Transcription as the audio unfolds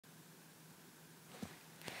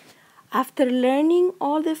After learning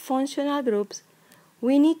all the functional groups,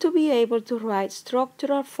 we need to be able to write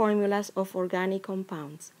structural formulas of organic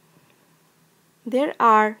compounds. There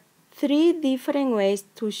are three different ways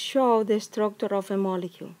to show the structure of a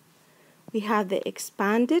molecule. We have the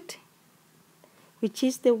expanded, which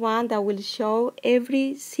is the one that will show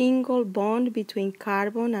every single bond between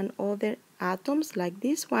carbon and other atoms, like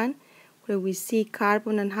this one, where we see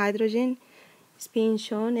carbon and hydrogen is being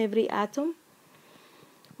shown every atom.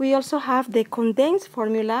 We also have the condensed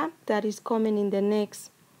formula that is coming in the next,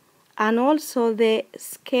 and also the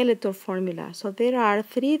skeletal formula. So there are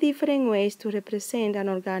three different ways to represent an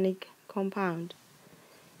organic compound.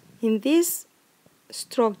 In this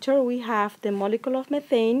structure, we have the molecule of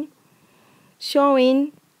methane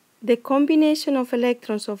showing the combination of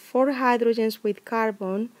electrons of 4 hydrogens with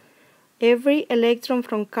carbon. Every electron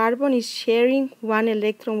from carbon is sharing 1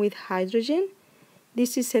 electron with hydrogen.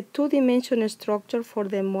 This is a two-dimensional structure for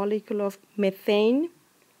the molecule of methane.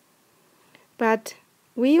 But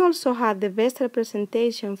we also have the best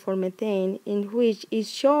representation for methane, in which is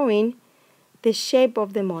showing the shape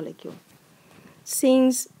of the molecule.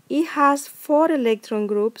 Since it has 4 electron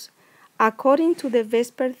groups, according to the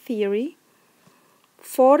Vesper theory,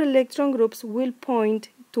 4 electron groups will point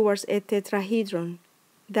towards a tetrahedron.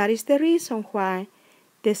 That is the reason why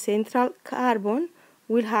the central carbon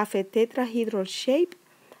will have a tetrahedral shape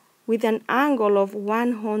with an angle of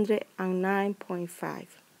 109.5.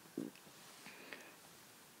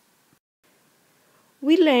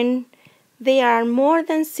 We learned there are more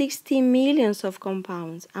than 60 millions of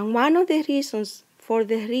compounds, and one of the reasons for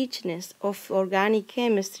the richness of organic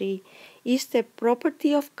chemistry is the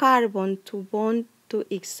property of carbon to bond to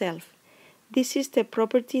itself. This is the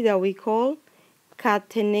property that we call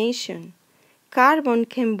catenation. Carbon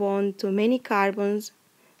can bond to many carbons,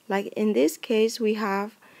 like in this case we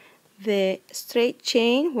have the straight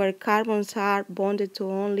chain where carbons are bonded to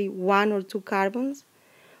only 1 or 2 carbons.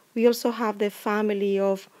 We also have the family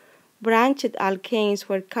of branched alkanes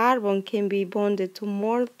where carbon can be bonded to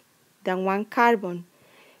more than 1 carbon.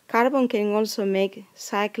 Carbon can also make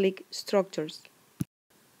cyclic structures.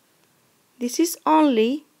 This is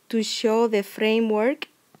only to show the framework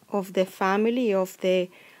of the family of the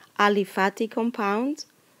aliphatic compounds,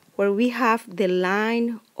 where we have the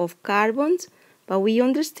line of carbons, but we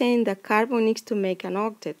understand that carbon needs to make an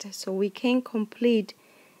octet, so we can complete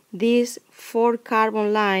this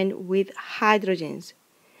 4-carbon line with hydrogens.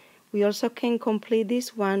 We also can complete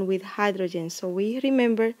this one with hydrogens. So we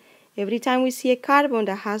remember every time we see a carbon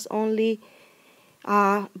that has only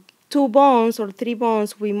 2 bonds or 3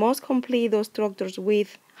 bonds, we must complete those structures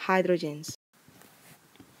with hydrogens.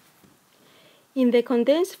 In the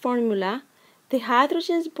condensed formula, the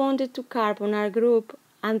hydrogens bonded to carbon are grouped,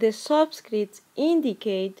 and the subscripts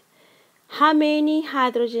indicate how many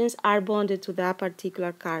hydrogens are bonded to that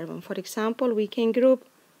particular carbon. For example, we can group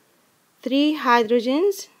 3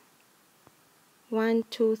 hydrogens, 1,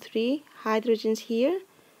 2, 3 hydrogens here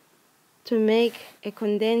to make a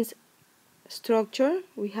condensed structure.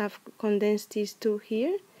 We have condensed these 2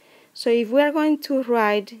 here. So if we are going to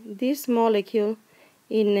write this molecule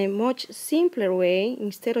in a much simpler way,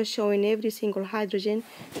 instead of showing every single hydrogen,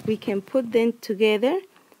 we can put them together.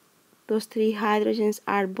 Those 3 hydrogens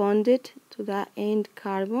are bonded to the end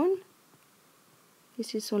carbon.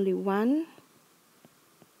 This is only 1,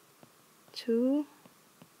 2,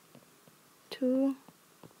 2,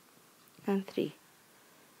 and 3.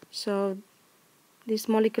 So this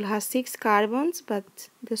molecule has 6 carbons, but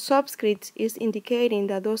the subscript is indicating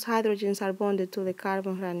that those hydrogens are bonded to the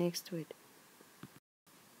carbon right next to it.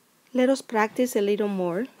 Let us practice a little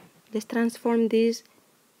more. Let's transform this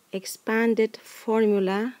expanded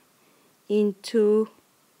formula into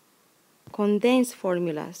condensed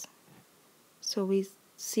formulas. So we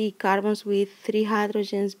see carbons with 3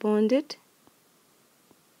 hydrogens bonded.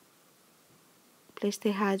 Place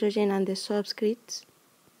the hydrogen and the subscripts.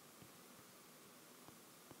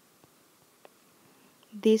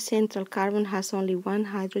 This central carbon has only 1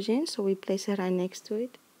 hydrogen, so we place it right next to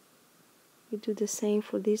it. We do the same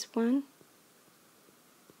for this one.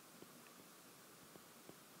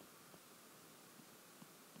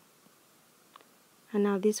 And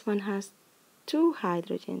now this one has 2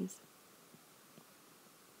 hydrogens.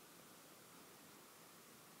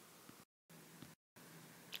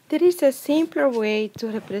 There is a simpler way to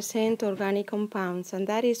represent organic compounds, and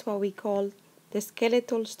that is what we call the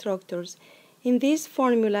skeletal structures. In these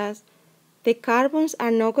formulas, the carbons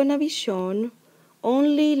are not going to be shown.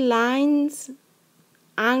 Only lines,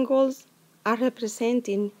 angles are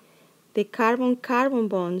representing the carbon-carbon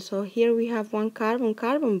bond. So here we have 1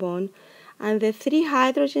 carbon-carbon bond, and the 3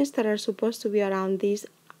 hydrogens that are supposed to be around this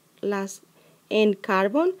last end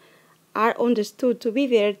carbon are understood to be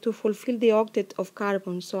there to fulfill the octet of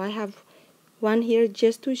carbon. So I have one here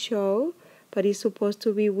just to show, but it's supposed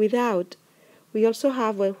to be without. We also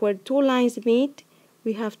have where two lines meet,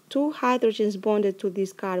 we have two hydrogens bonded to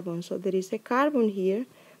this carbon. So there is a carbon here,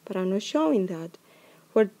 but I'm not showing that.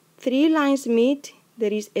 Where three lines meet,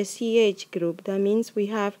 there is a CH group. That means we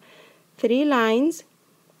have three lines.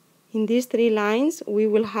 In these three lines, we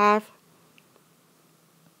will have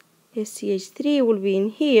a CH3 will be in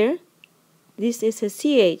here. This is a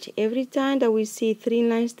CH. Every time that we see three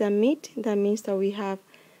lines that meet, that means that we have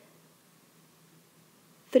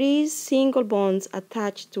three single bonds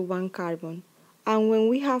attached to one carbon. And when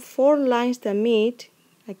we have four lines that meet,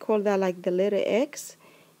 I call that like the letter X,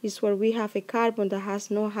 is where we have a carbon that has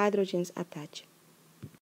no hydrogens attached.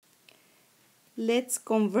 Let's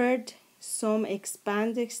convert some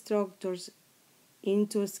expanded structures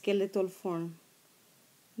into skeletal form.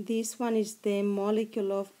 This one is the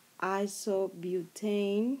molecule of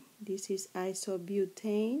isobutane. This is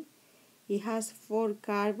isobutane. It has 4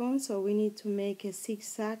 carbons, so we need to make a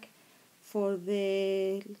zigzag for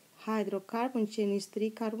the hydrocarbon chain. Is 3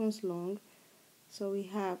 carbons long. So we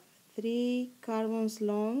have 3 carbons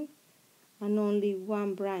long and only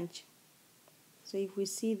 1 branch. So if we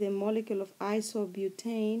see the molecule of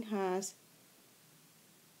isobutane has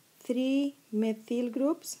 3 methyl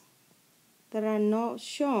groups that are not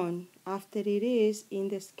shown after it is in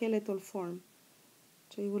the skeletal form.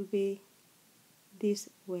 So it will be this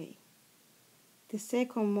way. The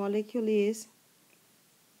second molecule is,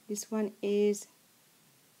 this one is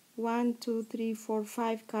 1, 2, 3, 4,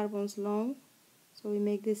 5 carbons long. So we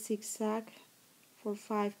make the zigzag for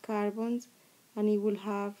 5 carbons and it will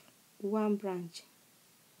have 1 branch.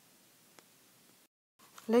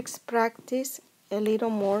 Let's practice a little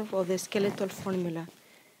more of the skeletal formula.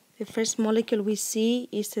 The first molecule we see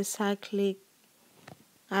is a cyclic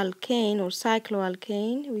alkane or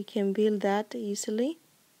cycloalkane. We can build that easily.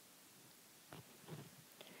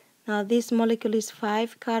 Now this molecule is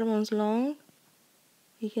 5 carbons long.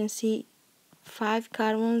 You can see 5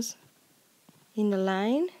 carbons in a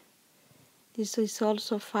line. This is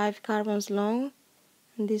also 5 carbons long.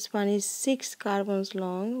 And this one is 6 carbons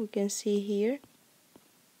long. We can see here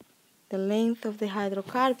the length of the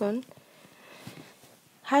hydrocarbon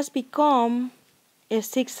has become a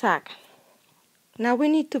zigzag. Now we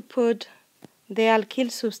need to put the alkyl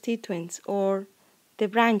substituents or the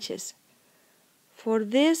branches. For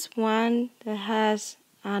this one that has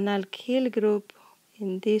an alkyl group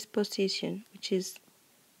in this position, which is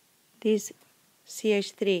this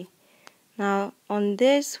CH3. Now on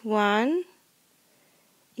this one,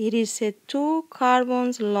 it is a 2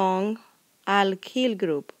 carbons long alkyl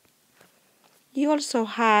group. It also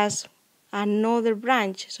has another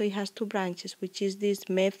branch, so it has 2 branches, which is this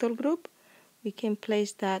methyl group. We can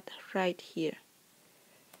place that right here.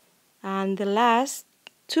 And the last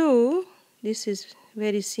 2, this is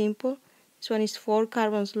very simple. This one is 4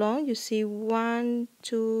 carbons long. You see 1,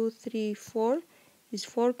 2, 3, 4. It's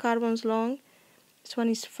 4 carbons long. This one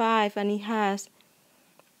is 5 and it has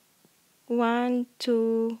 1,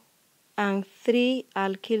 2, and 3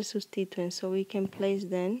 alkyl substituents. So we can place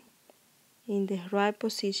them in the right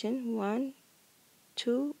position, 1,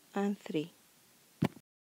 2, and 3.